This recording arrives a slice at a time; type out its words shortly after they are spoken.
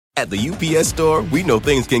At the UPS Store, we know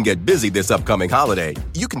things can get busy this upcoming holiday.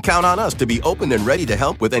 You can count on us to be open and ready to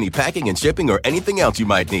help with any packing and shipping or anything else you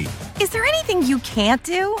might need. Is there anything you can't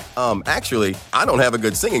do? Actually, I don't have a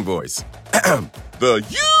good singing voice. The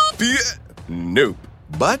UPS... Nope.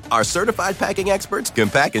 But our certified packing experts can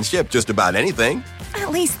pack and ship just about anything.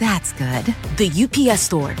 At least that's good. The UPS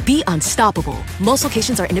Store. Be unstoppable. Most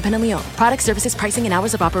locations are independently owned. Product, services, pricing, and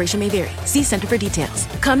hours of operation may vary. See Center for details.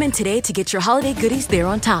 Come in today to get your holiday goodies there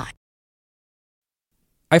on time.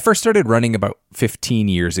 I first started running about 15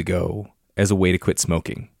 years ago as a way to quit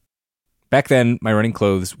smoking. Back then, my running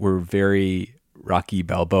clothes were very Rocky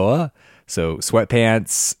Balboa. So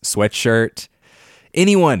sweatpants, sweatshirt.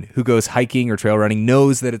 Anyone who goes hiking or trail running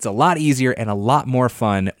knows that it's a lot easier and a lot more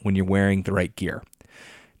fun when you're wearing the right gear.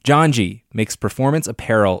 Janji makes performance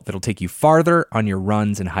apparel that'll take you farther on your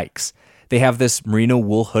runs and hikes. They have this merino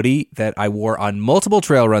wool hoodie that I wore on multiple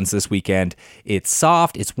trail runs this weekend. It's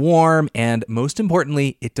soft, it's warm, and most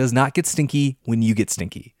importantly, it does not get stinky when you get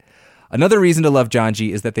stinky. Another reason to love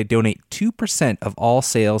Janji is that they donate 2% of all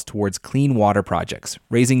sales towards clean water projects,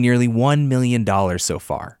 raising nearly $1 million so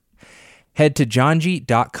far. Head to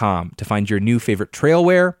janji.com to find your new favorite trail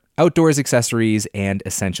wear, outdoors accessories, and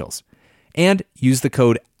essentials. And use the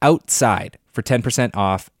code OUTSIDE for 10%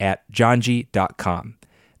 off at janji.com.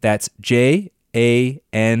 That's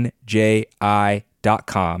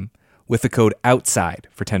JANJI.com with the code OUTSIDE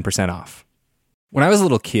for 10% off. When I was a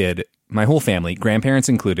little kid, my whole family, grandparents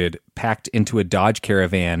included, packed into a Dodge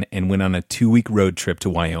Caravan and went on a 2-week road trip to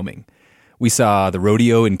Wyoming. We saw the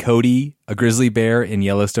rodeo in Cody, a grizzly bear in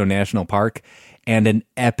Yellowstone National Park, and an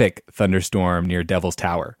epic thunderstorm near Devil's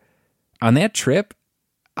Tower. On that trip,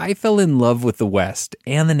 I fell in love with the West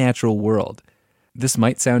and the natural world. This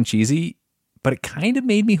might sound cheesy, but it kind of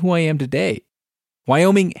made me who I am today.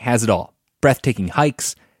 Wyoming has it all. Breathtaking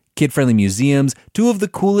hikes, kid-friendly museums, 2 of the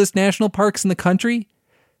coolest national parks in the country.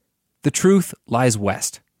 The truth lies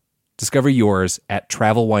west. Discover yours at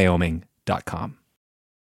travelwyoming.com.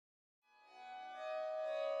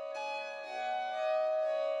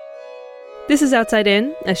 This is Outside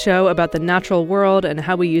In, a show about the natural world and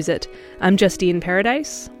how we use it. I'm Justine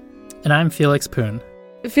Paradise. And I'm Felix Poon.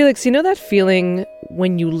 Felix, you know that feeling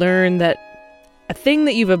when you learn that a thing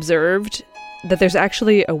that you've observed, that there's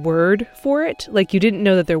actually a word for it? Like you didn't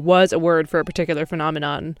know that there was a word for a particular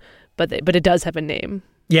phenomenon, but it does have a name.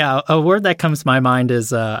 Yeah, a word that comes to my mind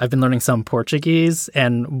is I've been learning some Portuguese,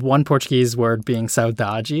 and one Portuguese word being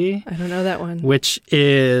saudade. I don't know that one. Which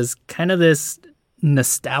is kind of this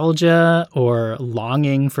nostalgia or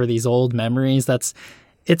longing for these old memories.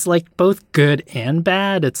 It's like both good and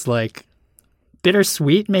bad. It's like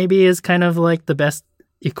bittersweet maybe is kind of like the best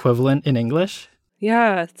equivalent in English.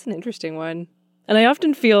 Yeah, it's an interesting one. And I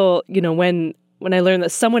often feel, when I learn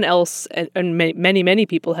that someone else and many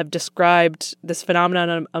people have described this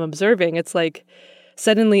phenomenon I'm observing, it's like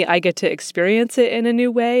suddenly I get to experience it in a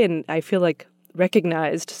new way and I feel like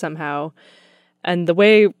recognized somehow. And the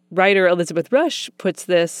way writer Elizabeth Rush puts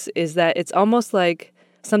this is that it's almost like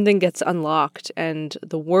something gets unlocked and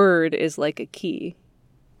the word is like a key.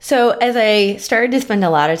 So as I started to spend a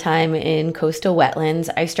lot of time in coastal wetlands,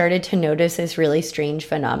 I started to notice this really strange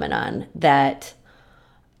phenomenon that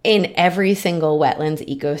in every single wetlands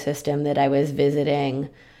ecosystem that I was visiting,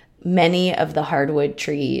 many of the hardwood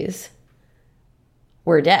trees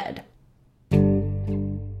were dead.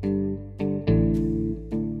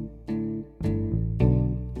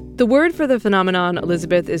 The word for the phenomenon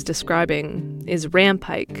Elizabeth is describing is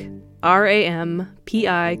rampike,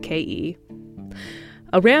 Rampike.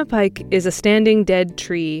 A rampike is a standing dead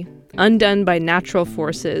tree, undone by natural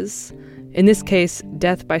forces, in this case,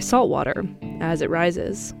 death by saltwater, as it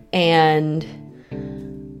rises. And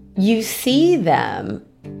you see them,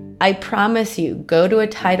 I promise you, go to a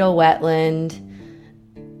tidal wetland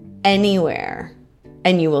anywhere,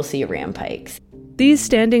 and you will see rampikes. These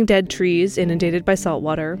standing dead trees inundated by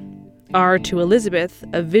saltwater are, to Elizabeth,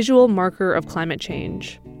 a visual marker of climate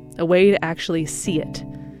change, a way to actually see it.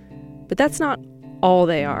 But that's not all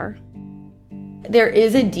they are. There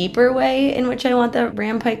is a deeper way in which I want the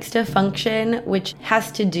rampikes to function, which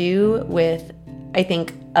has to do with, I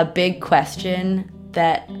think, a big question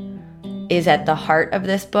that is at the heart of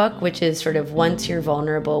this book, which is sort of once you're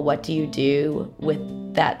vulnerable, what do you do with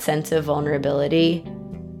that sense of vulnerability?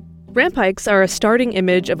 Rampikes are a starting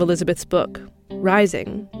image of Elizabeth's book,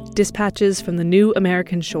 Rising, Dispatches from the New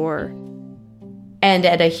American Shore. And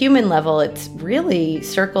at a human level, it's really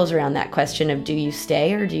circles around that question of do you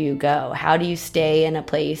stay or do you go? How do you stay in a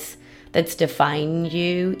place that's defined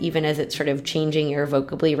you, even as it's sort of changing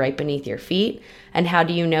irrevocably right beneath your feet? And how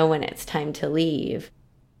do you know when it's time to leave?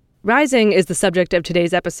 Rising is the subject of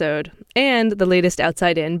today's episode and the latest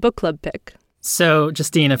Outside In book club pick. So,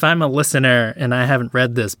 Justine, if I'm a listener and I haven't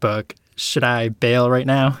read this book, should I bail right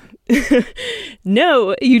now?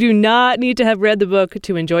 No, you do not need to have read the book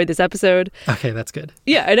to enjoy this episode. Okay, that's good.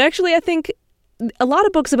 Yeah, and actually I think a lot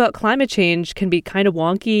of books about climate change can be kind of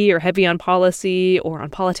wonky or heavy on policy or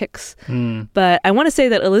on politics. But I want to say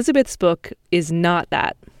that Elizabeth's book is not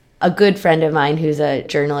that. A good friend of mine who's a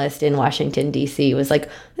journalist in Washington, D.C. was like,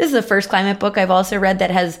 this is the first climate book I've also read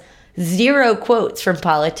that has 0 quotes from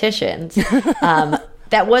politicians.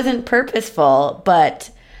 That wasn't purposeful,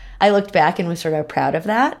 but I looked back and was sort of proud of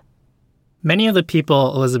that. Many of the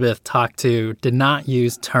people Elizabeth talked to did not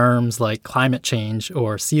use terms like climate change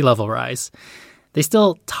or sea level rise. They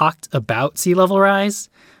still talked about sea level rise,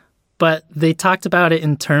 but they talked about it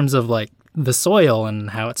in terms of like the soil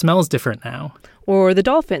and how it smells different now. Or the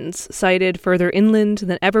dolphins sighted further inland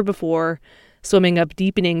than ever before, swimming up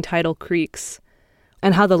deepening tidal creeks.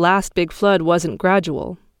 And how the last big flood wasn't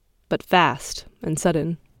gradual, but fast and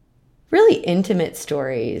sudden. Really intimate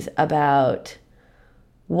stories about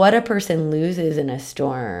what a person loses in a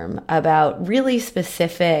storm, about really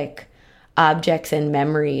specific objects and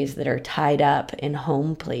memories that are tied up in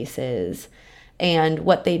home places, and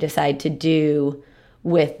what they decide to do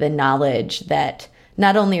with the knowledge that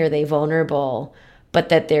not only are they vulnerable, but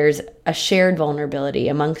that there's a shared vulnerability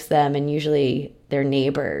amongst them and usually their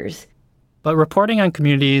neighbors. But reporting on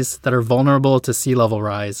communities that are vulnerable to sea level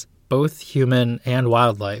rise, both human and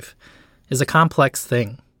wildlife, is a complex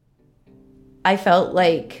thing. I felt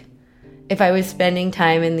like if I was spending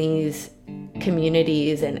time in these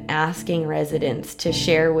communities and asking residents to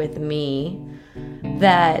share with me,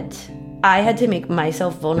 that I had to make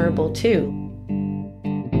myself vulnerable too.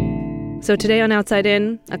 So today on Outside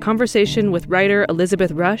In, a conversation with writer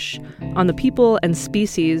Elizabeth Rush on the people and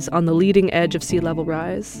species on the leading edge of sea level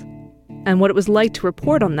rise, and what it was like to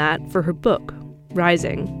report on that for her book,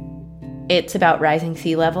 Rising. It's about rising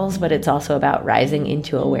sea levels, but it's also about rising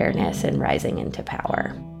into awareness and rising into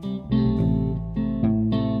power.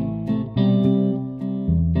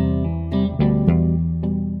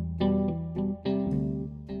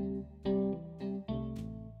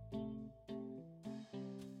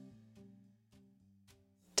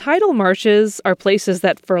 Tidal marshes are places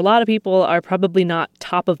that for a lot of people are probably not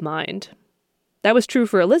top of mind. That was true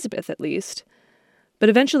for Elizabeth, at least. But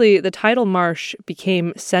eventually, the tidal marsh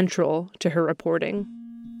became central to her reporting.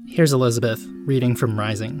 Here's Elizabeth reading from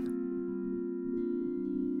Rising.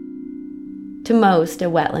 To most, a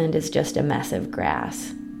wetland is just a mess of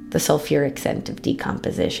grass, the sulfuric scent of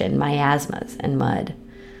decomposition, miasmas, and mud.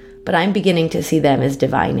 But I'm beginning to see them as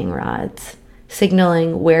divining rods,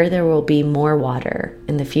 signaling where there will be more water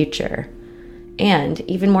in the future. And,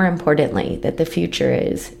 even more importantly, that the future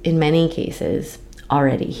is, in many cases,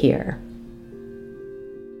 already here.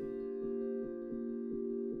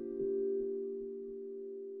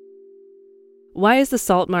 Why is the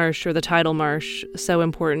salt marsh or the tidal marsh so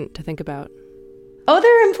important to think about? Oh,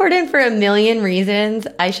 they're important for a million reasons.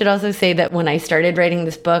 I should also say that when I started writing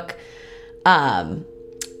this book,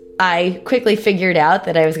 I quickly figured out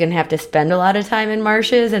that I was going to have to spend a lot of time in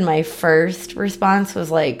marshes, and my first response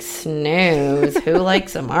was like, snooze, who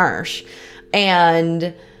likes a marsh?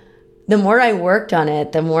 And the more I worked on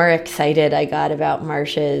it, the more excited I got about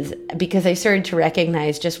marshes, because I started to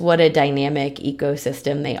recognize just what a dynamic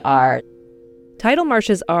ecosystem they are. Tidal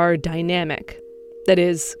marshes are dynamic, that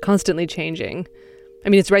is, constantly changing. I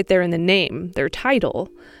mean, it's right there in the name. They're tidal.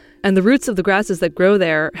 And the roots of the grasses that grow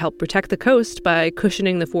there help protect the coast by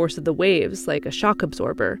cushioning the force of the waves like a shock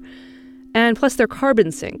absorber. And plus, they're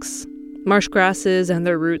carbon sinks. Marsh grasses and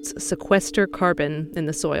their roots sequester carbon in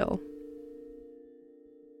the soil.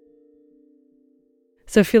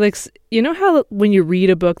 So, Felix, you know how when you read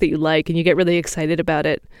a book that you like and you get really excited about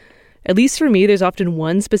it, at least for me, there's often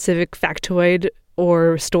one specific factoid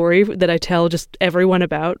or story that I tell just everyone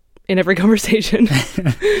about in every conversation.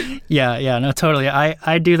 Yeah, no, totally.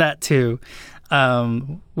 I do that too.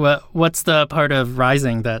 What's the part of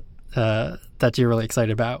Rising that you're really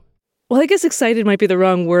excited about? Well, I guess excited might be the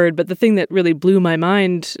wrong word, but the thing that really blew my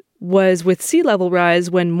mind was with sea level rise,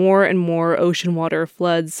 when more and more ocean water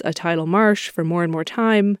floods a tidal marsh for more and more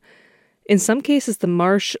time. In some cases, the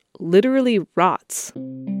marsh literally rots.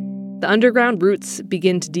 The underground roots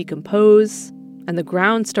begin to decompose, and the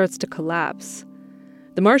ground starts to collapse.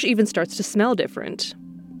 The marsh even starts to smell different.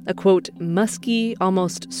 A, quote, musky,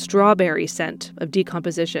 almost strawberry scent of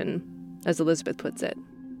decomposition, as Elizabeth puts it.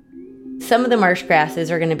 Some of the marsh grasses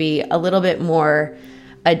are going to be a little bit more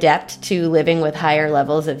adept to living with higher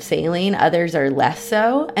levels of saline. Others are less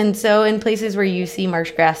so. And so in places where you see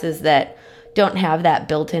marsh grasses that don't have that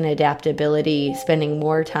built-in adaptability, spending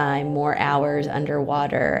more time, more hours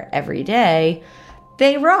underwater every day,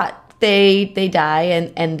 they rot. They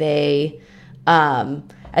die, and they,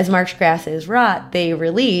 as marsh grasses rot, they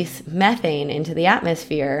release methane into the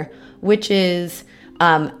atmosphere, which is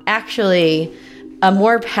actually a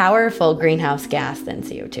more powerful greenhouse gas than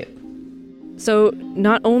CO2. So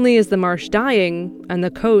not only is the marsh dying and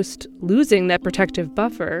the coast losing that protective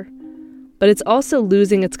buffer, but it's also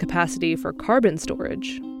losing its capacity for carbon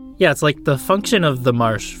storage. Yeah, it's like the function of the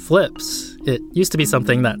marsh flips. It used to be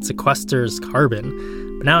something that sequesters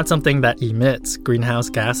carbon, but now it's something that emits greenhouse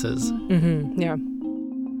gases. Yeah.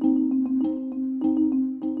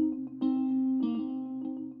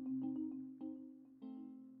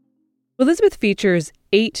 Elizabeth features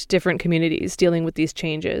 8 different communities dealing with these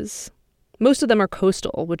changes. Most of them are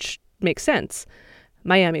coastal, which makes sense.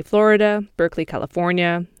 Miami, Florida, Berkeley,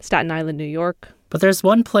 California, Staten Island, New York. But there's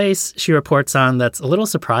one place she reports on that's a little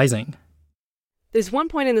surprising. There's one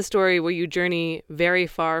point in the story where you journey very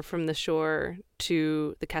far from the shore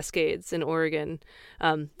to the Cascades in Oregon.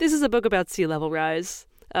 This is a book about sea level rise.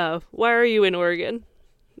 Why are you in Oregon,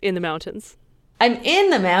 in the mountains? I'm in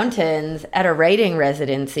the mountains at a writing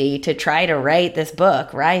residency to try to write this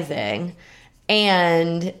book, Rising.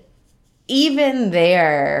 And even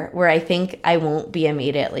there, where I think I won't be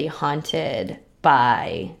immediately haunted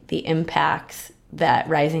by the impacts that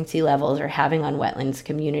rising sea levels are having on wetlands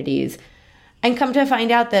communities, and come to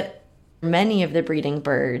find out that many of the breeding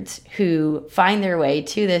birds who find their way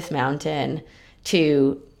to this mountain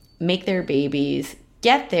to make their babies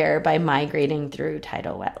get there by migrating through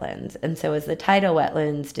tidal wetlands. And so as the tidal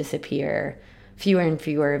wetlands disappear, fewer and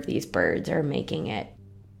fewer of these birds are making it.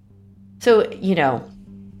 So,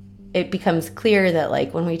 it becomes clear that,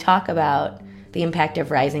 like, when we talk about the impact of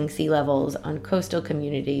rising sea levels on coastal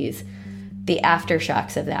communities, the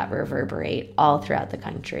aftershocks of that reverberate all throughout the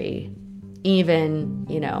country, even,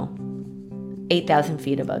 8,000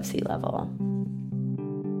 feet above sea level.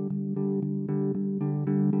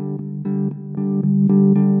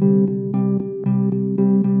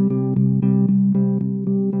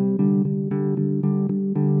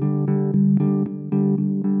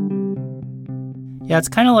 Yeah, it's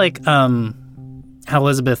kind of like how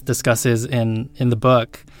Elizabeth discusses in the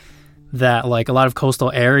book that, like, a lot of coastal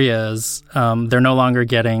areas, they're no longer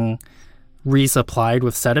getting resupplied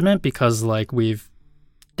with sediment because, like, we've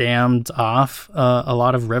dammed off a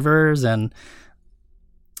lot of rivers. And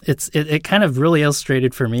it kind of really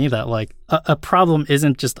illustrated for me that, like, a problem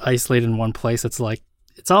isn't just isolated in one place. It's like,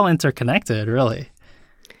 it's all interconnected, really.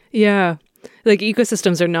 Yeah, like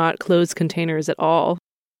ecosystems are not closed containers at all.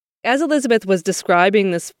 As Elizabeth was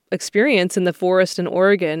describing this experience in the forest in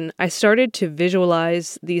Oregon, I started to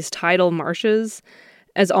visualize these tidal marshes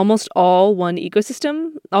as almost all one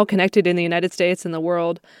ecosystem, all connected in the United States and the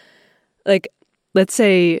world. Like, let's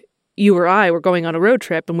say you or I were going on a road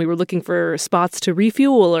trip and we were looking for spots to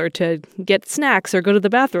refuel or to get snacks or go to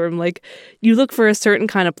the bathroom. Like, you look for a certain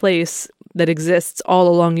kind of place that exists all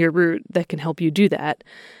along your route that can help you do that.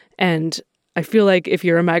 And I feel like if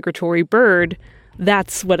you're a migratory bird,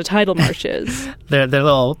 that's what a tidal marsh is. They're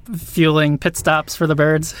little fueling pit stops for the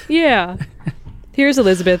birds. Yeah. Here's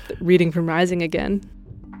Elizabeth reading from Rising again.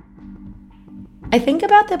 I think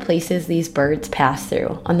about the places these birds pass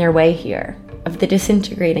through on their way here, of the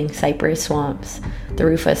disintegrating cypress swamps the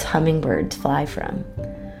rufous hummingbirds fly from,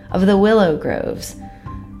 of the willow groves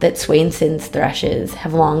that Swainson's thrushes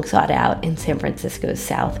have long sought out in San Francisco's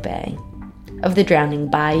South Bay, of the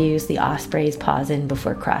drowning bayous the ospreys pause in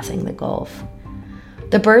before crossing the Gulf.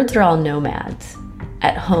 The birds are all nomads,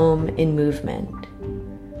 at home in movement.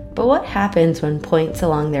 But what happens when points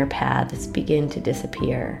along their paths begin to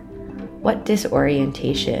disappear? What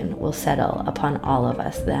disorientation will settle upon all of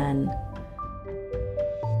us then?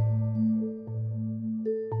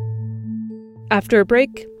 After a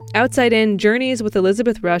break, Outside In journeys with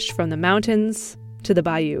Elizabeth Rush from the mountains to the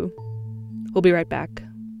bayou. We'll be right back.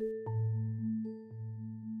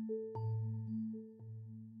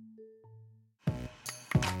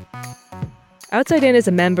 Outside In is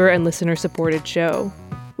a member and listener-supported show.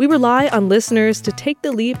 We rely on listeners to take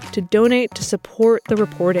the leap to donate to support the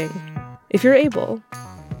reporting, if you're able.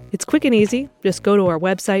 It's quick and easy. Just go to our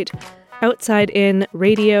website,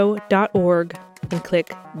 outsideinradio.org, and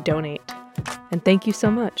click Donate. And thank you so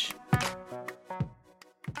much.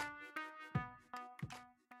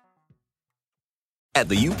 At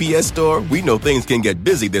the UPS Store, we know things can get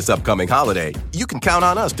busy this upcoming holiday. You can count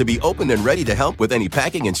on us to be open and ready to help with any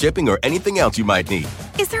packing and shipping or anything else you might need.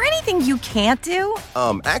 Is there anything you can't do?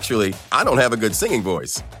 Actually, I don't have a good singing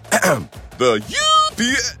voice. The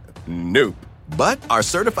UPS... Nope. But our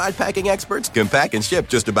certified packing experts can pack and ship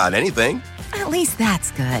just about anything. At least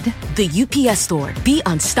that's good. The UPS Store. Be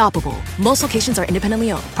unstoppable. Most locations are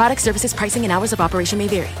independently owned. Product, services, pricing, and hours of operation may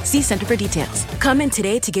vary. See Center for details. Come in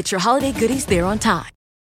today to get your holiday goodies there on time.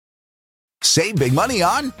 Save big money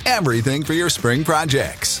on everything for your spring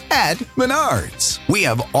projects at Menards. We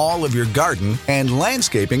have all of your garden and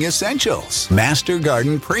landscaping essentials. Master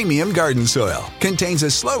Garden Premium Garden Soil contains a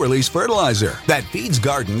slow-release fertilizer that feeds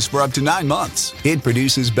gardens for up to 9 months. It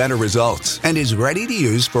produces better results and is ready to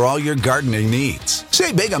use for all your gardening needs.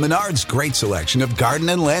 Save big on Menards' great selection of garden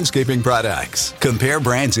and landscaping products. Compare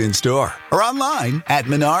brands in store or online at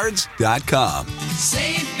menards.com.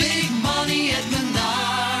 Save big money at Menards.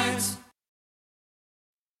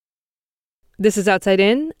 This is Outside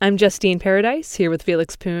In. I'm Justine Paradise, here with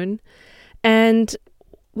Felix Poon. And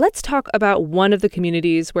let's talk about one of the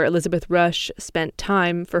communities where Elizabeth Rush spent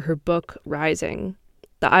time for her book, Rising,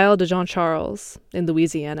 the Isle de Jean Charles in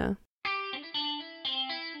Louisiana.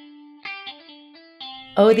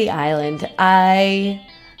 Oh, the island.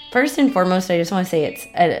 First and foremost, I just want to say it's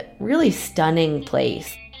a really stunning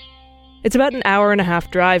place. It's about an hour and a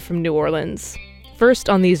half drive from New Orleans,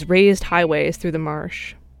 first on these raised highways through the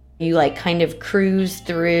marsh. You kind of cruise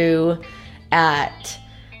through at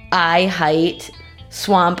eye height,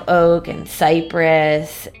 swamp oak and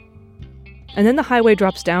cypress. And then the highway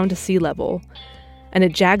drops down to sea level, and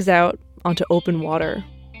it jags out onto open water.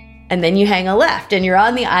 And then you hang a left, and you're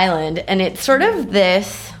on the island, and it's sort of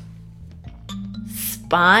this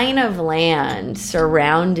spine of land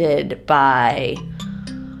surrounded by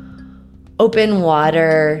open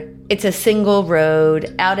water. It's a single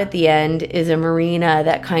road. Out at the end is a marina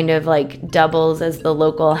that kind of doubles as the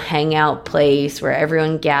local hangout place where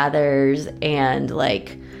everyone gathers and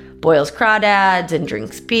boils crawdads and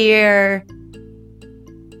drinks beer.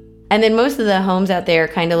 And then most of the homes out there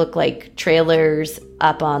kind of look like trailers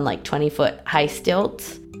up on 20-foot high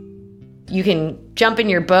stilts. You can jump in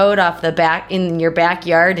your boat in your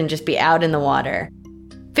backyard and just be out in the water.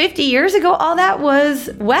 50 years ago, all that was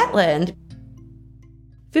wetland.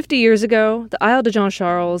 50 years ago, the Isle de Jean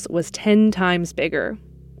Charles was 10 times bigger.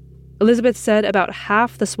 Elizabeth said about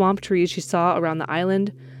half the swamp trees she saw around the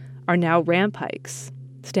island are now rampikes,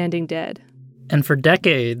 standing dead. And for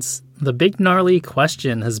decades, the big gnarly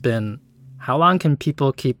question has been, how long can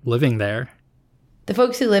people keep living there? The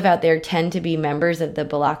folks who live out there tend to be members of the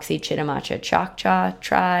Biloxi Chitimacha Choctaw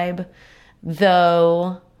tribe,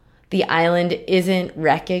 though the island isn't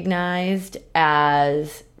recognized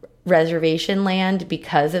as reservation land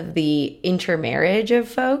because of the intermarriage of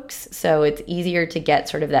folks. So it's easier to get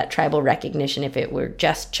sort of that tribal recognition if it were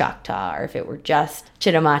just Choctaw or if it were just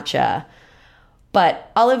Chitimacha.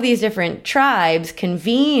 But all of these different tribes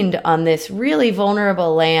convened on this really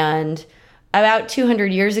vulnerable land about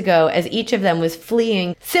 200 years ago as each of them was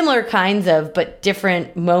fleeing similar kinds of but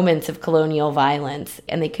different moments of colonial violence.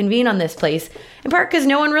 And they convene on this place in part because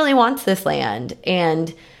no one really wants this land.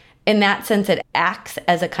 And in that sense, it acts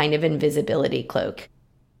as a kind of invisibility cloak.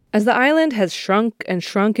 As the island has shrunk and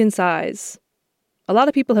shrunk in size, a lot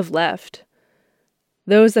of people have left.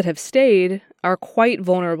 Those that have stayed are quite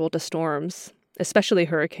vulnerable to storms, especially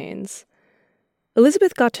hurricanes.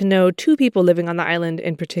 Elizabeth got to know 2 people living on the island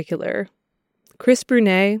in particular, Chris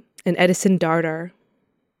Brunet and Edison Dardar.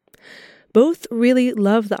 Both really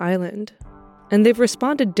love the island, and they've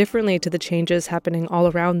responded differently to the changes happening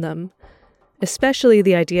all around them, especially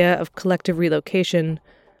the idea of collective relocation,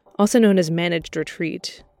 also known as managed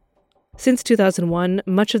retreat. Since 2001,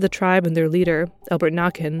 much of the tribe and their leader, Albert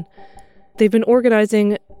Nakin, they've been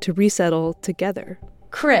organizing to resettle together.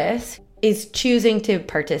 Chris is choosing to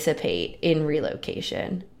participate in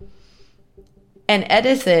relocation. And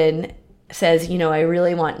Edison says, I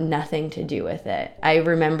really want nothing to do with it. I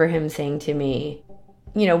remember him saying to me,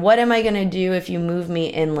 what am I going to do if you move me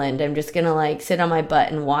inland? I'm just going to sit on my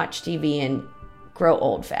butt and watch TV and grow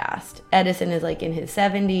old fast. Edison is in his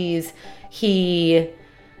 70s. He,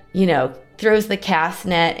 throws the cast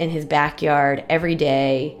net in his backyard every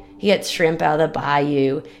day. He gets shrimp out of the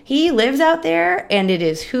bayou. He lives out there and it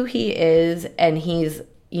is who he is. And he's,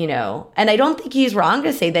 and I don't think he's wrong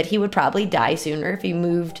to say that he would probably die sooner if he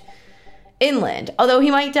moved inland. Although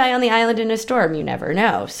he might die on the island in a storm, you never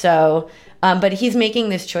know. So, but he's making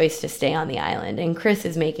this choice to stay on the island, and Chris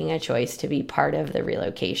is making a choice to be part of the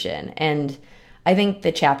relocation. And I think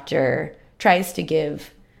the chapter tries to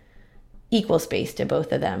give equal space to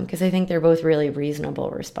both of them because I think they're both really reasonable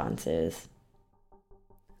responses.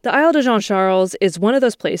 The Isle de Jean Charles is one of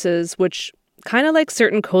those places which, kind of like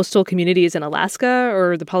certain coastal communities in Alaska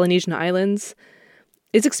or the Polynesian Islands,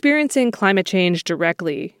 is experiencing climate change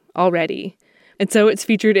directly already. And so it's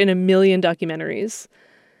featured in 1 million documentaries.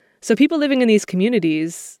 So people living in these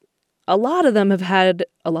communities, a lot of them have had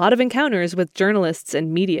a lot of encounters with journalists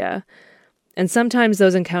and media. And sometimes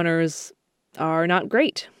those encounters are not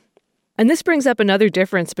great. And this brings up another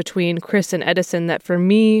difference between Chris and Edison that for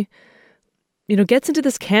me, gets into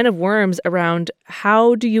this can of worms around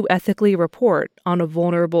how do you ethically report on a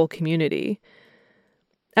vulnerable community.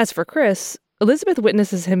 As for Chris, Elizabeth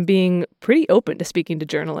witnesses him being pretty open to speaking to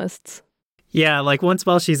journalists. Yeah, like once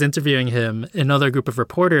while she's interviewing him, another group of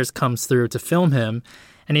reporters comes through to film him,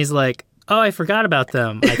 and he's like, oh, I forgot about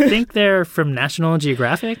them. I think they're from National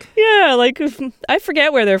Geographic. Yeah, like, I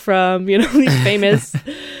forget where they're from, these famous.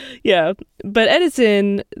 Yeah, but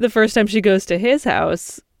Edison, the first time she goes to his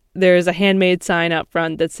house, there's a handmade sign out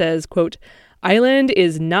front that says, quote, "Island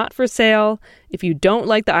is not for sale. If you don't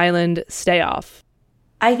like the island, stay off."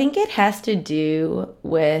 I think it has to do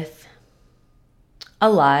with a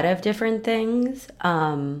lot of different things.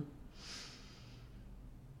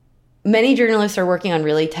 Many journalists are working on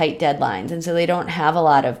really tight deadlines, and so they don't have a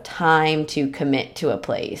lot of time to commit to a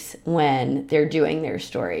place when they're doing their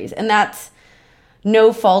stories. And that's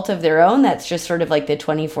no fault of their own. That's just sort of like the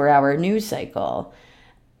 24-hour news cycle.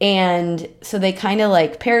 And so they kind of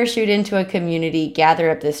like parachute into a community, gather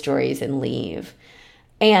up the stories, and leave.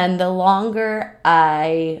 And the longer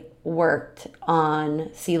I worked on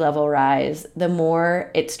sea level rise, the more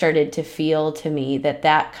it started to feel to me that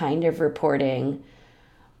that kind of reporting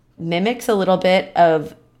mimics a little bit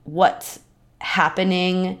of what's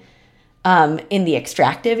happening in the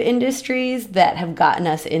extractive industries that have gotten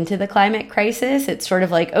us into the climate crisis. It's sort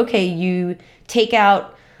of like, okay, you take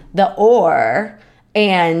out the ore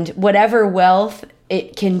and whatever wealth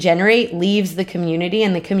it can generate leaves the community,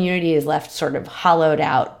 and the community is left sort of hollowed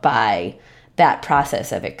out by that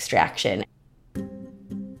process of extraction.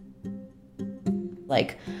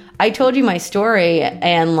 Like, I told you my story,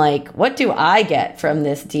 and like, what do I get from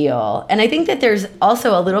this deal? And I think that there's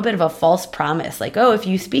also a little bit of a false promise, like, oh, if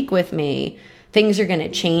you speak with me, things are going to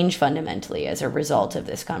change fundamentally as a result of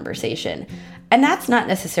this conversation. And that's not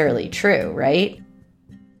necessarily true, right?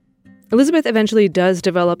 Elizabeth eventually does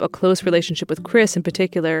develop a close relationship with Chris in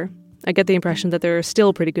particular. I get the impression that they're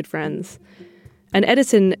still pretty good friends. And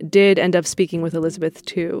Edison did end up speaking with Elizabeth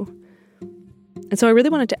too. And so I really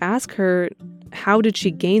wanted to ask her, how did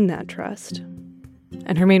she gain that trust?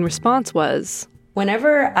 And her main response was,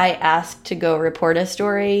 whenever I asked to go report a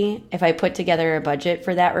story, if I put together a budget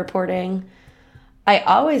for that reporting, I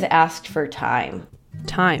always asked for time.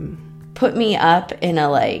 Time. Put me up in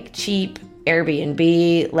a cheap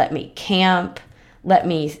Airbnb, let me camp, let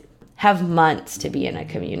me have months to be in a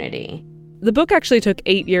community. The book actually took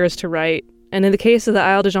 8 years to write, and in the case of the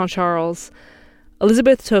Isle de Jean Charles,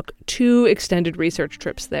 Elizabeth took 2 extended research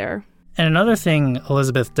trips there. And another thing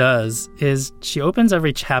Elizabeth does is she opens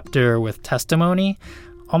every chapter with testimony,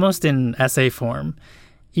 almost in essay form.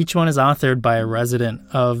 Each one is authored by a resident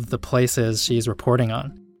of the places she's reporting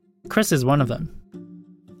on. Chris is one of them.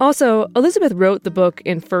 Also, Elizabeth wrote the book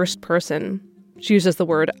in first person. She uses the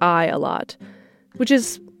word I a lot, which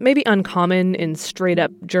is maybe uncommon in straight-up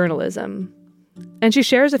journalism. And she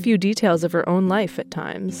shares a few details of her own life at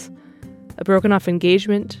times. A broken-off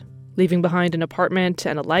engagement, leaving behind an apartment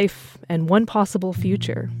and a life, and one possible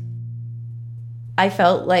future. I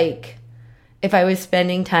felt like if I was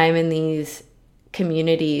spending time in these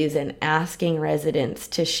communities and asking residents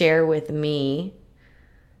to share with me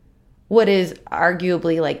what is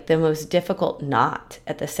arguably the most difficult knot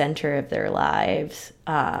at the center of their lives,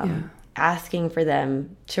 asking for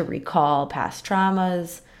them to recall past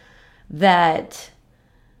traumas, that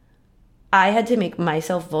I had to make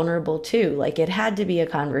myself vulnerable too. It had to be a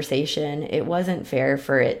conversation. It wasn't fair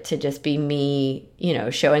for it to just be me,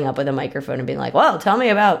 showing up with a microphone and being like, well, tell me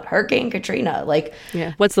about Hurricane Katrina.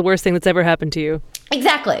 What's the worst thing that's ever happened to you?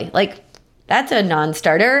 Exactly. That's a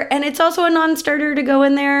non-starter. And it's also a non-starter to go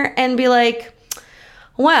in there and be like,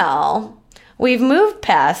 well, we've moved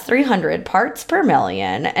past 300 parts per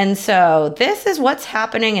million. And so this is what's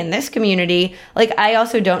happening in this community. I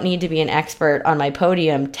also don't need to be an expert on my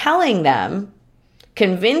podium telling them,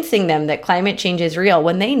 convincing them that climate change is real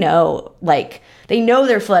when they know,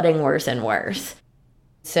 they're flooding worse and worse.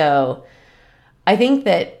 So I think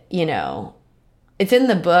that, it's in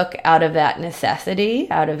the book out of that necessity,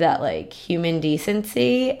 out of that human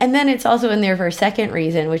decency. And then it's also in there for a second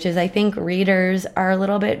reason, which is I think readers are a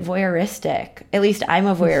little bit voyeuristic. At least I'm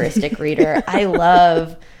a voyeuristic reader. I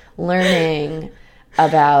love learning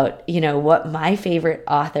about, what my favorite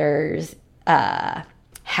authors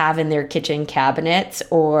have in their kitchen cabinets,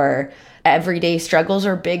 or everyday struggles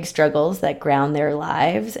or big struggles that ground their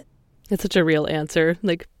lives. It's such a real answer.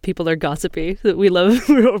 Like, people are gossipy. We love,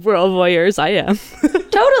 we're all voyeurs. I am.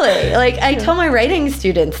 Totally. Like, I tell my writing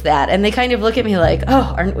students that, and they kind of look at me like,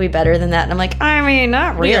 oh, aren't we better than that? And I'm like, I mean,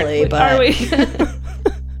 not really, but... Are we?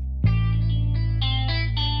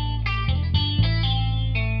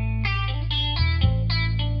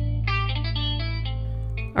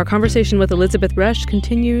 Our conversation with Elizabeth Resch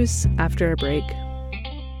continues after a break.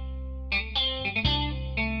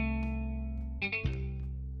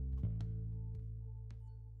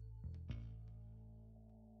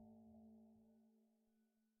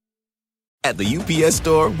 At the UPS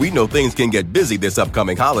Store, we know things can get busy this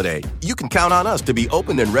upcoming holiday. You can count on us to be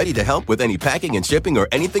open and ready to help with any packing and shipping or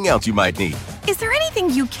anything else you might need. Is there anything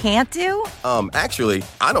you can't do? Actually,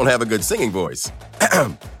 I don't have a good singing voice.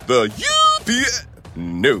 The UPS...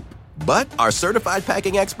 Nope. But our certified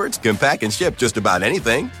packing experts can pack and ship just about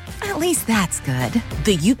anything. At least that's good.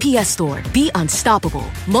 The UPS Store. Be unstoppable.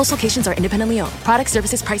 Most locations are independently owned. Product,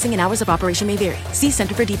 services, pricing, and hours of operation may vary. See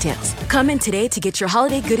Center for details. Come in today to get your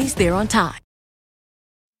holiday goodies there on time.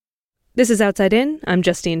 This is Outside In. I'm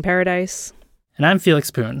Justine Paradise. And I'm Felix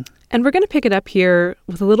Poon. And we're going to pick it up here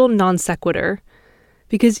with a little non sequitur,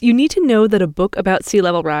 because you need to know that a book about sea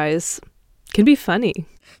level rise can be funny.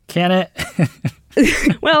 Can it?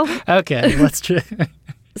 Well... Okay, let's try.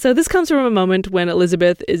 So this comes from a moment when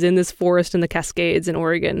Elizabeth is in this forest in the Cascades in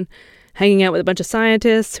Oregon, hanging out with a bunch of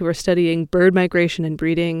scientists who are studying bird migration and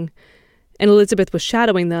breeding. And Elizabeth was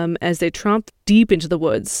shadowing them as they tromped deep into the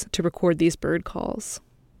woods to record these bird calls.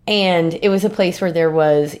 And it was a place where there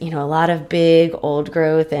was, a lot of big old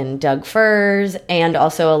growth and dug firs, and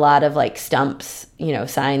also a lot of like stumps,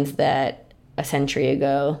 signs that a century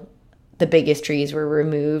ago the biggest trees were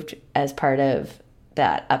removed as part of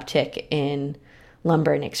that uptick in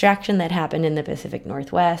lumber and extraction that happened in the Pacific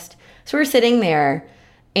Northwest. So we're sitting there,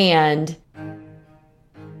 and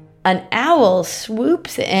an owl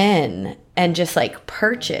swoops in and just like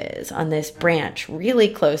perches on this branch really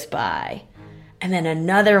close by. And then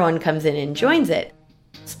another one comes in and joins it.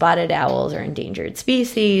 Spotted owls are endangered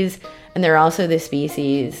species, and they're also the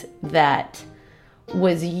species that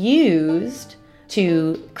was used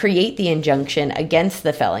to create the injunction against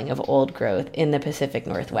the felling of old growth in the Pacific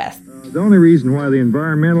Northwest. The only reason why the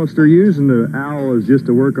environmentalists are using the owl is just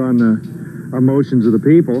to work on the emotions of the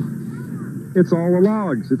people. It's all the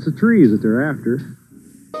logs, it's the trees that they're after.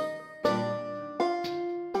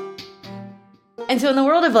 And so in the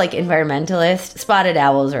world of like environmentalists, spotted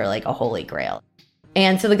owls are like a holy grail.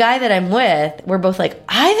 And so the guy that I'm with, we're both like,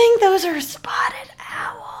 I think those are spotted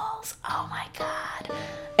owls. Oh my God.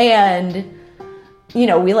 And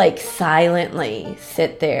we like silently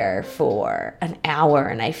sit there for an hour,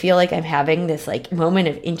 and I feel like I'm having this like moment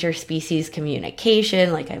of interspecies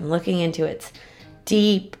communication. Like I'm looking into its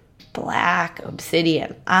deep black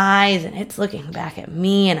obsidian eyes, and it's looking back at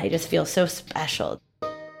me, and I just feel so special.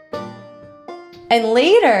 And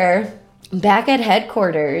later, back at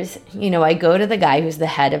headquarters, I go to the guy who's the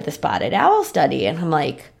head of the spotted owl study, and I'm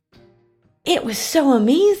like, it was so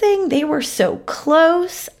amazing. They were so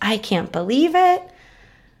close. I can't believe it.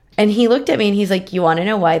 And he looked at me and he's like, you want to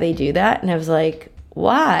know why they do that? And I was like,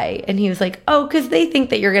 why? And he was like, oh, because they think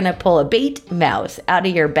that you're going to pull a bait mouse out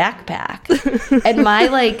of your backpack. And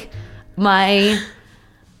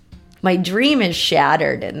my dream is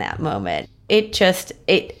shattered in that moment.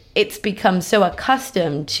 It's become so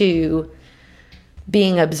accustomed to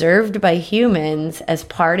being observed by humans as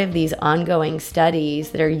part of these ongoing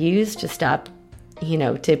studies that are used to stop,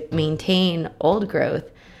 to maintain old growth,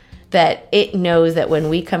 that it knows that when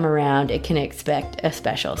we come around, it can expect a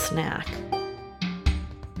special snack.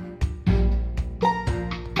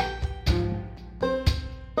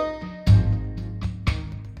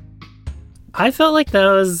 I felt like that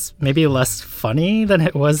was maybe less funny than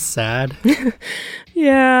it was sad.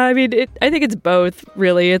 Yeah, I mean, I think it's both,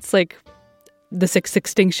 really. It's like the sixth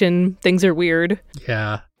extinction, things are weird.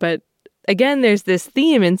 Yeah. But again, there's this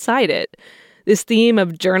theme inside it. This theme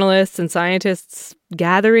of journalists and scientists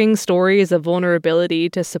gathering stories of vulnerability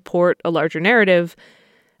to support a larger narrative.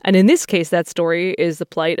 And in this case, that story is the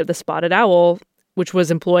plight of the spotted owl, which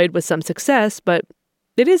was employed with some success, but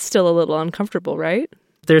it is still a little uncomfortable, right?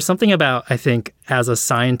 There's something about, I think, as a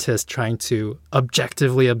scientist trying to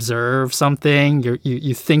objectively observe something,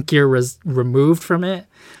 you think you're removed from it,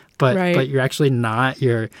 but right. But you're actually not.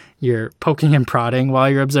 You're poking and prodding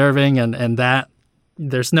while you're observing, and that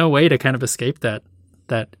there's no way to kind of escape that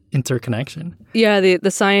interconnection. Yeah,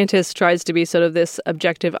 the scientist tries to be sort of this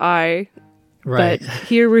objective eye, right? But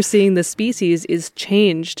here we're seeing the species is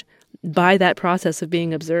changed by that process of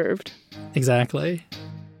being observed. Exactly.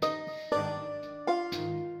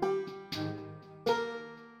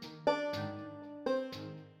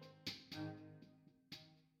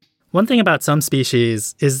 One thing about some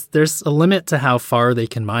species is there's a limit to how far they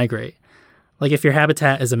can migrate. Like if your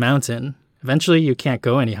habitat is a mountain, eventually you can't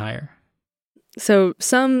go any higher. So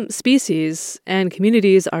some species and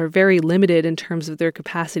communities are very limited in terms of their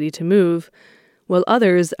capacity to move, while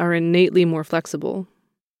others are innately more flexible.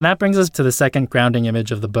 That brings us to the second grounding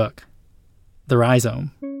image of the book, the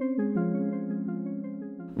rhizome.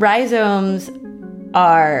 Rhizomes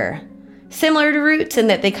are similar to roots in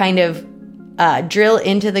that they kind of drill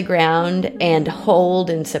into the ground and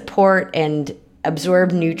hold and support and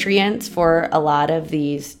absorb nutrients for a lot of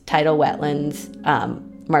these tidal wetlands,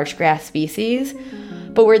 marsh grass species.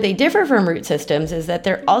 But where they differ from root systems is that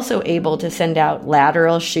they're also able to send out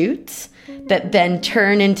lateral shoots that then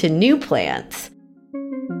turn into new plants.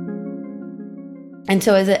 And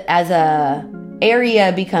so as a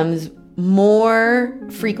area becomes more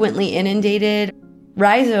frequently inundated,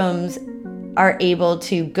 rhizomes are able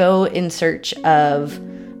to go in search of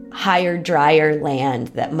higher, drier land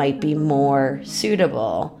that might be more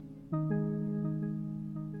suitable.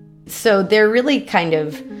 So they're really kind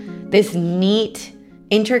of this neat,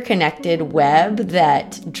 interconnected web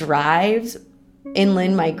that drives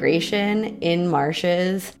inland migration in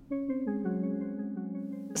marshes.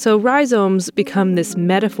 So rhizomes become this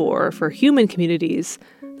metaphor for human communities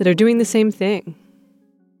that are doing the same thing.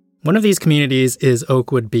 One of these communities is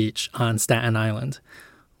Oakwood Beach on Staten Island,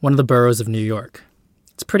 one of the boroughs of New York.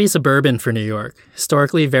 It's pretty suburban for New York,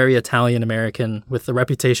 historically very Italian-American, with the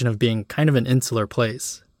reputation of being kind of an insular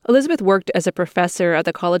place. Elizabeth worked as a professor at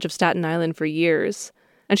the College of Staten Island for years,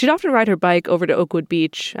 and she'd often ride her bike over to Oakwood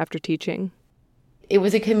Beach after teaching. It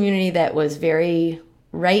was a community that was very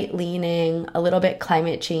right-leaning, a little bit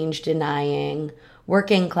climate change denying,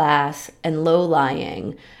 working class, and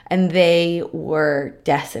low-lying, and they were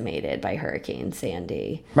decimated by Hurricane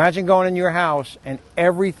Sandy. Imagine going in your house and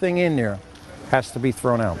everything in there has to be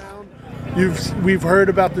thrown out. We've heard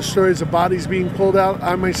about the stories of bodies being pulled out.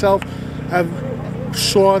 I myself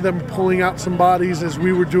saw them pulling out some bodies as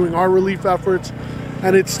we were doing our relief efforts,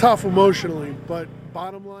 and it's tough emotionally, but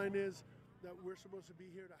bottom line is that we're supposed to be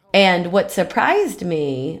here to help. And what surprised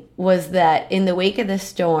me was that in the wake of the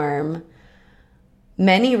storm,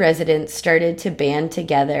 many residents started to band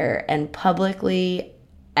together and publicly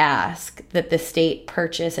ask that the state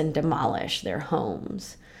purchase and demolish their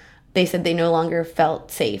homes. They said they no longer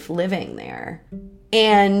felt safe living there.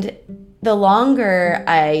 And the longer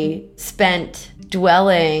I spent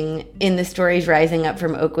dwelling in the stories rising up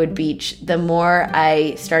from Oakwood Beach, the more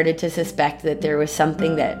I started to suspect that there was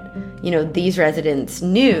something that, these residents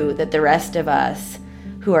knew that the rest of us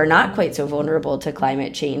who are not quite so vulnerable to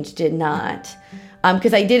climate change did not.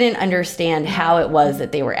 Because I didn't understand how it was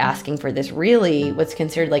that they were asking for this really, what's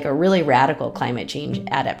considered like a really radical climate change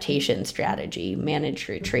adaptation strategy. Managed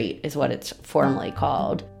retreat is what it's formally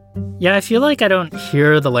called. Yeah, I feel like I don't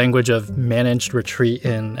hear the language of managed retreat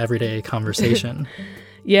in everyday conversation.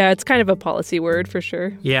 Yeah, it's kind of a policy word for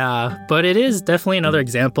sure. Yeah, but it is definitely another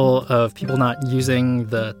example of people not using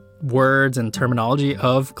the words and terminology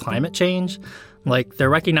of climate change. Like, they're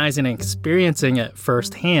recognizing and experiencing it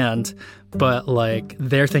firsthand, but,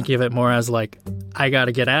 they're thinking of it more as, I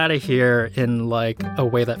gotta get out of here in, a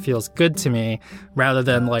way that feels good to me, rather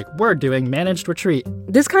than, we're doing managed retreat.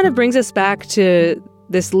 This kind of brings us back to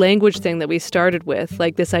this language thing that we started with,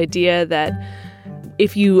 this idea that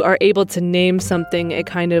if you are able to name something, it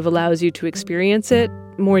kind of allows you to experience it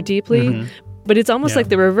more deeply. Mm-hmm. But it's almost like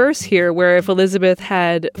the reverse here, where if Elizabeth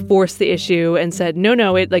had forced the issue and said,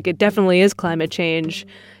 no, it definitely is climate change,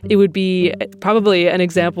 it would be probably an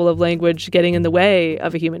example of language getting in the way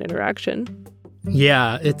of a human interaction.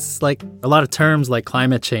 Yeah, it's a lot of terms like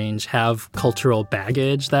climate change have cultural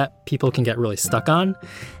baggage that people can get really stuck on,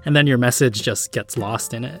 and then your message just gets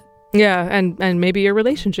lost in it. Yeah, and maybe your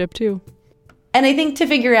relationship too. And I think to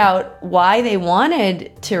figure out why they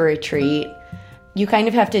wanted to retreat, you kind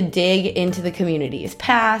of have to dig into the community's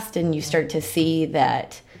past, and you start to see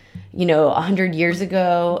that, 100 years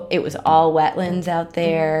ago, it was all wetlands out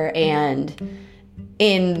there. And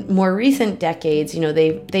in more recent decades,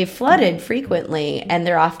 they've flooded frequently, and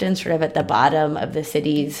they're often sort of at the bottom of the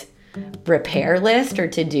city's repair list or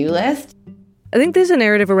to-do list. I think there's a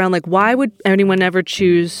narrative around, why would anyone ever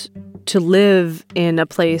choose to live in a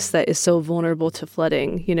place that is so vulnerable to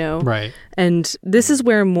flooding, Right. And this is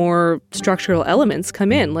where more structural elements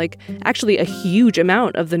come in. Actually, a huge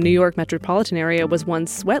amount of the New York metropolitan area was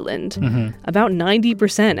once wetland. Mm-hmm. About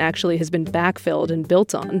 90% actually has been backfilled and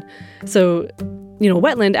built on. So,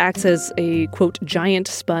 wetland acts as a, quote, giant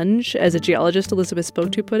sponge, as a geologist Elizabeth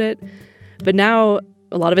spoke to put it. But now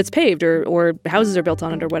a lot of it's paved or houses are built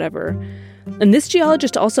on it or whatever. And this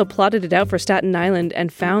geologist also plotted it out for Staten Island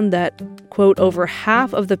and found that, quote, over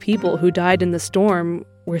half of the people who died in the storm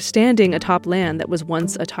were standing atop land that was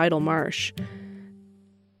once a tidal marsh.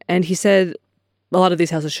 And he said a lot of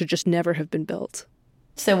these houses should just never have been built.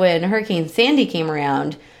 So when Hurricane Sandy came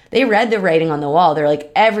around, they read the writing on the wall. They're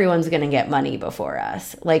like, everyone's going to get money before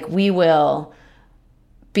us. Like, we will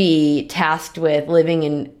be tasked with living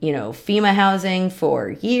in, FEMA housing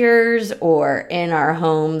for years, or in our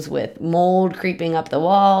homes with mold creeping up the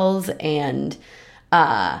walls and,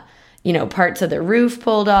 parts of the roof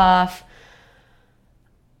pulled off.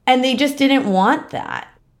 And they just didn't want that.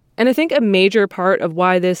 And I think a major part of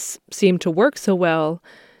why this seemed to work so well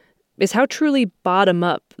is how truly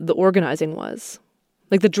bottom-up the organizing was.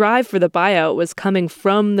 Like, the drive for the buyout was coming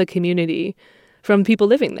from the community, from people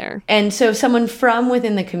living there. And so someone from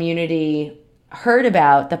within the community heard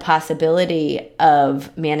about the possibility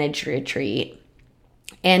of managed retreat,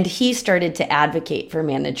 and he started to advocate for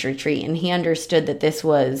managed retreat. And he understood that this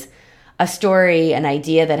was a story, an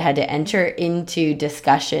idea that had to enter into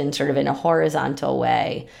discussion sort of in a horizontal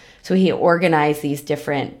way. So he organized these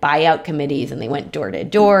different buyout committees, and they went door to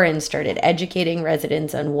door and started educating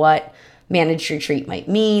residents on what managed retreat might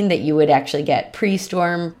mean, that you would actually get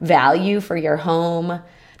pre-storm value for your home,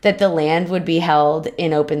 that the land would be held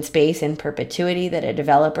in open space in perpetuity, that a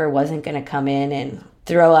developer wasn't going to come in and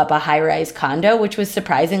throw up a high-rise condo, which was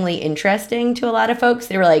surprisingly interesting to a lot of folks.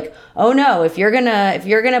 They were like, "Oh no, if you're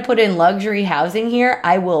gonna put in luxury housing here,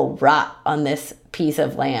 I will rot on this piece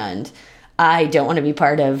of land. I don't want to be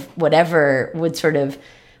part of whatever would sort of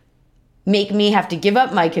make me have to give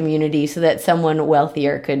up my community so that someone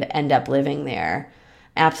wealthier could end up living there."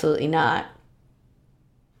 Absolutely not.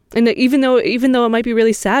 And even though it might be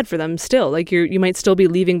really sad for them still, like you might still be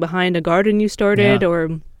leaving behind a garden you started,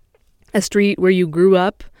 or a street where you grew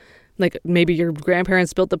up, like maybe your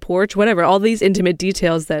grandparents built the porch, whatever, all these intimate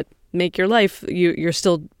details that make your life, you're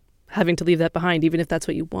still having to leave that behind, even if that's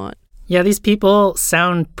what you want. Yeah, these people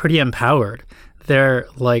sound pretty empowered. They're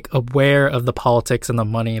like aware of the politics and the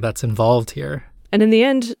money that's involved here. And in the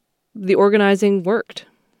end, the organizing worked.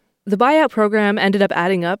 The buyout program ended up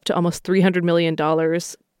adding up to almost $300 million,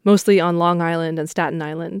 mostly on Long Island and Staten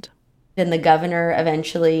Island. And the governor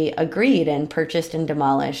eventually agreed and purchased and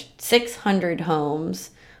demolished 600 homes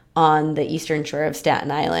on the eastern shore of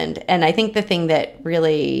Staten Island. And I think the thing that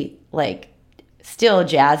really still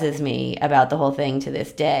jazzes me about the whole thing to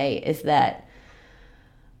this day is that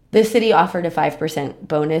the city offered a 5%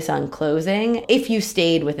 bonus on closing if you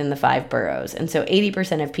stayed within the 5 boroughs. And so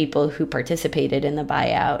 80% of people who participated in the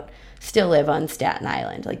buyout still live on Staten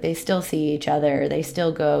Island. Like, they still see each other. They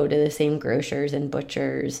still go to the same grocers and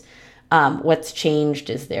butchers. What's changed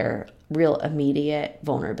is their real immediate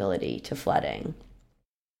vulnerability to flooding.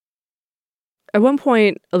 At one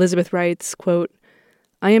point, Elizabeth writes, quote,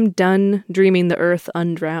 "I am done dreaming the earth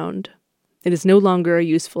undrowned. It is no longer a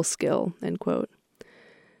useful skill," end quote.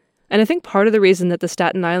 And I think part of the reason that the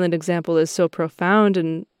Staten Island example is so profound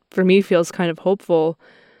and for me feels kind of hopeful,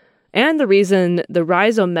 and the reason the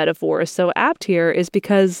rhizome metaphor is so apt here, is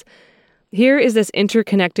because here is this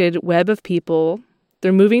interconnected web of people.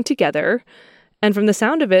 They're moving together. And from the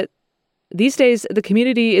sound of it, these days, the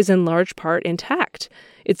community is in large part intact.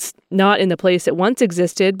 It's not in the place it once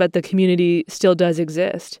existed, but the community still does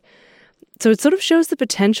exist. So it sort of shows the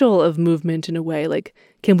potential of movement in a way. Like,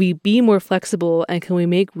 can we be more flexible, and can we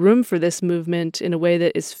make room for this movement in a way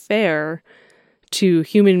that is fair to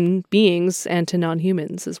human beings and to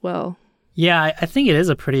non-humans as well? Yeah, I think it is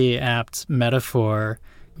a pretty apt metaphor.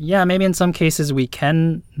 Yeah, maybe in some cases we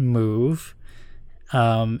can move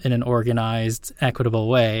in an organized, equitable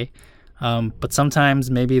way. But sometimes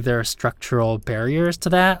maybe there are structural barriers to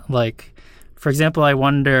that. Like, for example, I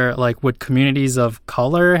wonder, would communities of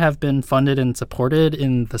color have been funded and supported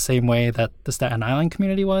in the same way that the Staten Island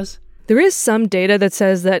community was? There is some data that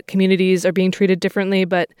says that communities are being treated differently,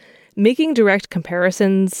 but making direct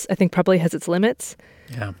comparisons, I think, probably has its limits.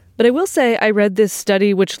 Yeah. But I will say I read this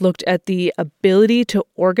study which looked at the ability to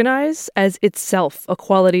organize as itself a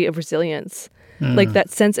quality of resilience. Like that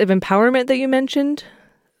sense of empowerment that you mentioned,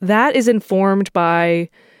 that is informed by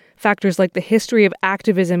factors like the history of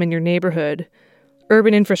activism in your neighborhood,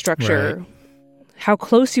 urban infrastructure, how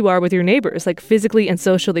close you are with your neighbors, like physically and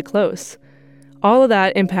socially close. All of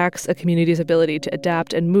that impacts a community's ability to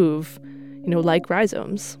adapt and move, like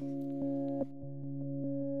rhizomes.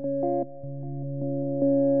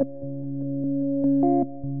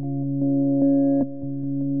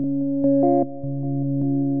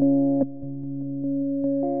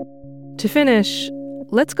 To finish,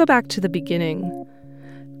 let's go back to the beginning.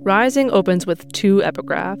 Rising opens with two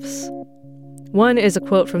epigraphs. One is a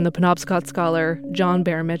quote from the Penobscot scholar John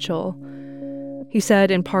Bear Mitchell. He said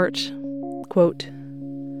in part, quote,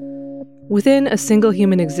 "Within a single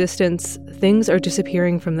human existence, things are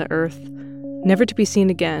disappearing from the earth, never to be seen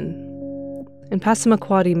again. In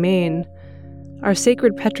Passamaquoddy, Maine, our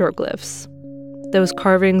sacred petroglyphs, those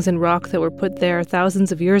carvings in rock that were put there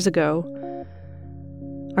thousands of years ago,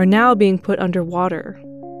 are now being put underwater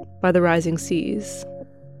by the rising seas.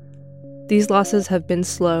 These losses have been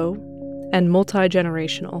slow and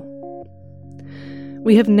multi-generational.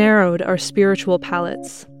 We have narrowed our spiritual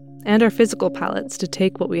palettes and our physical palettes to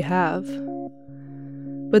take what we have.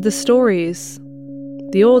 But the stories,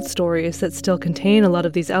 the old stories that still contain a lot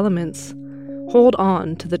of these elements, hold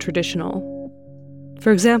on to the traditional.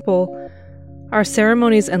 For example, our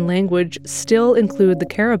ceremonies and language still include the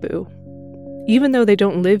caribou, even though they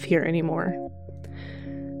don't live here anymore.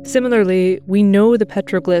 Similarly, we know the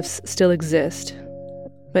petroglyphs still exist,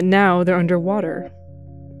 but now they're underwater.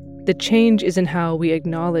 The change is in how we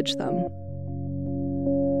acknowledge them."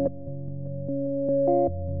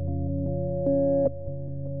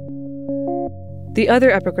 The other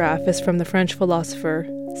epigraph is from the French philosopher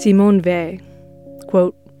Simone Weil.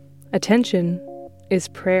 Quote, "Attention is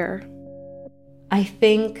prayer." I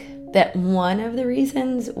think that one of the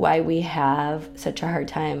reasons why we have such a hard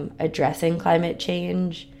time addressing climate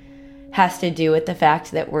change has to do with the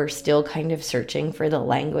fact that we're still kind of searching for the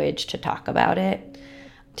language to talk about it,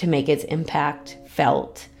 to make its impact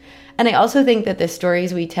felt. And I also think that the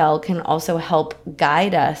stories we tell can also help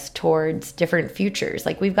guide us towards different futures.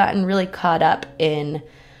 Like, we've gotten really caught up in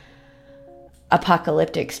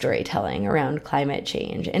apocalyptic storytelling around climate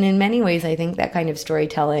change. And in many ways, I think that kind of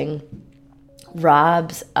storytelling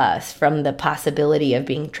robs us from the possibility of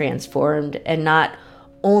being transformed, and not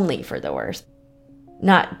only for the worse.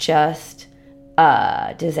 Not just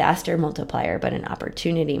a disaster multiplier, but an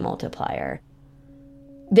opportunity multiplier.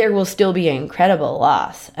 There will still be an incredible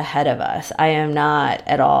loss ahead of us. I am not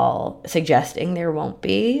at all suggesting there won't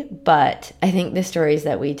be, but I think the stories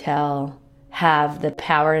that we tell have the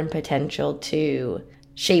power and potential to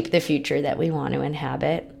shape the future that we want to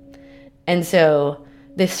inhabit. And so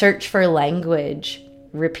the search for language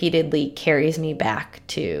repeatedly carries me back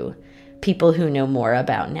to people who know more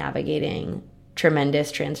about navigating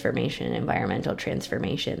tremendous transformation, environmental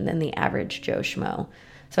transformation, than the average Joe Schmo.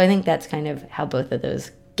 So I think that's kind of how both of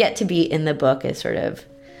those get to be in the book, as sort of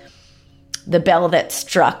the bell that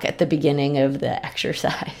struck at the beginning of the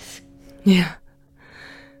exercise. Yeah.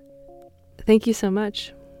 Thank you so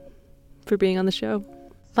much for being on the show.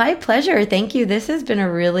 My pleasure. Thank you. This has been a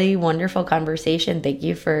really wonderful conversation. Thank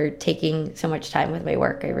you for taking so much time with my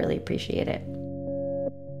work. I really appreciate it.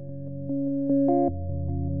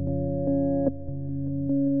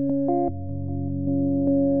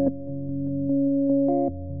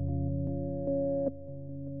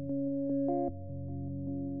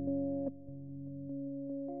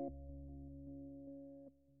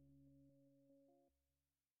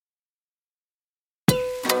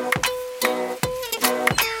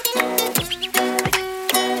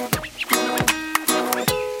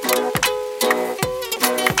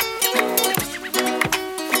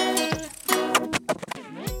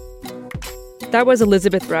 That was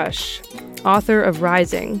Elizabeth Rush, author of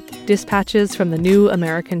Rising, Dispatches from the New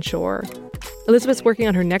American Shore. Elizabeth's working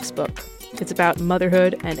on her next book. It's about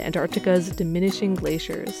motherhood and Antarctica's diminishing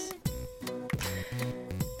glaciers.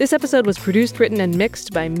 This episode was produced, written, and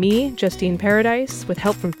mixed by me, Justine Paradise, with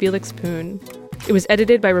help from Felix Poon. It was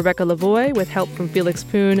edited by Rebecca Lavoie, with help from Felix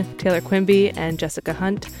Poon, Taylor Quimby, and Jessica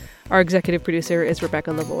Hunt. Our executive producer is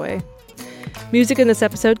Rebecca Lavoie. Music in this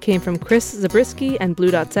episode came from Chris Zabriskie and Blue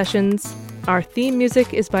Dot Sessions. Our theme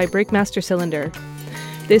music is by Breakmaster Cylinder.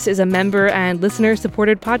 This is a member and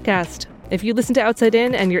listener-supported podcast. If you listen to Outside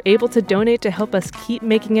In and you're able to donate to help us keep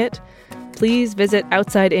making it, please visit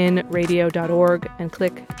outsideinradio.org and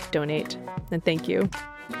click Donate. And thank you.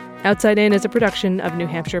 Outside In is a production of New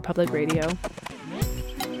Hampshire Public Radio.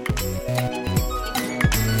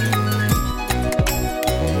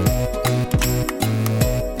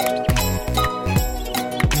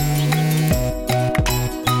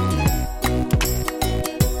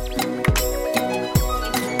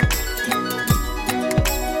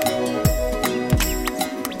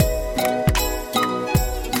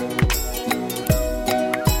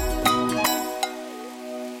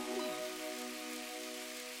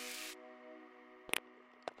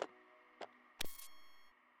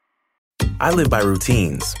 I live by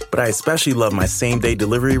routines, but I especially love my same-day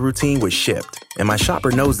delivery routine with Shipt. And my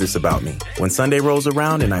shopper knows this about me. When Sunday rolls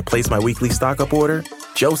around and I place my weekly stock-up order,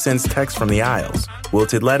 Joe sends texts from the aisles.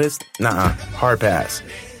 Wilted lettuce? Nuh-uh, hard pass.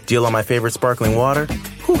 Deal on my favorite sparkling water?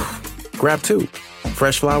 Whew, grab 2.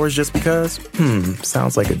 Fresh flowers just because?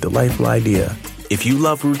 Sounds like a delightful idea. If you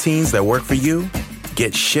love routines that work for you,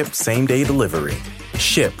 get Shipt same-day delivery.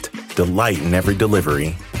 Shipt. Delight in every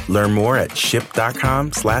delivery. Learn more at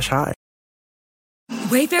shipt.com/hi.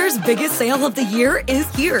 Wayfair's biggest sale of the year is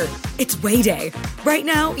here. It's Way Day. Right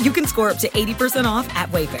now, you can score up to 80% off at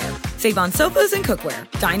Wayfair. Save on sofas and cookware,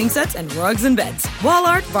 dining sets and rugs and beds, wall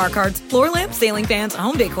art, bar cards, floor lamps, ceiling fans,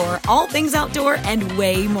 home decor, all things outdoor, and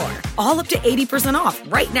way more. All up to 80% off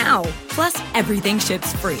right now. Plus, everything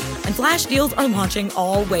ships free. And flash deals are launching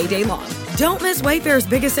all Way Day long. Don't miss Wayfair's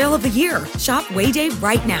biggest sale of the year. Shop Way Day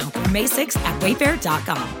right now through May 6th at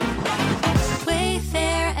wayfair.com.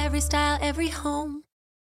 Wayfair, every style, every home.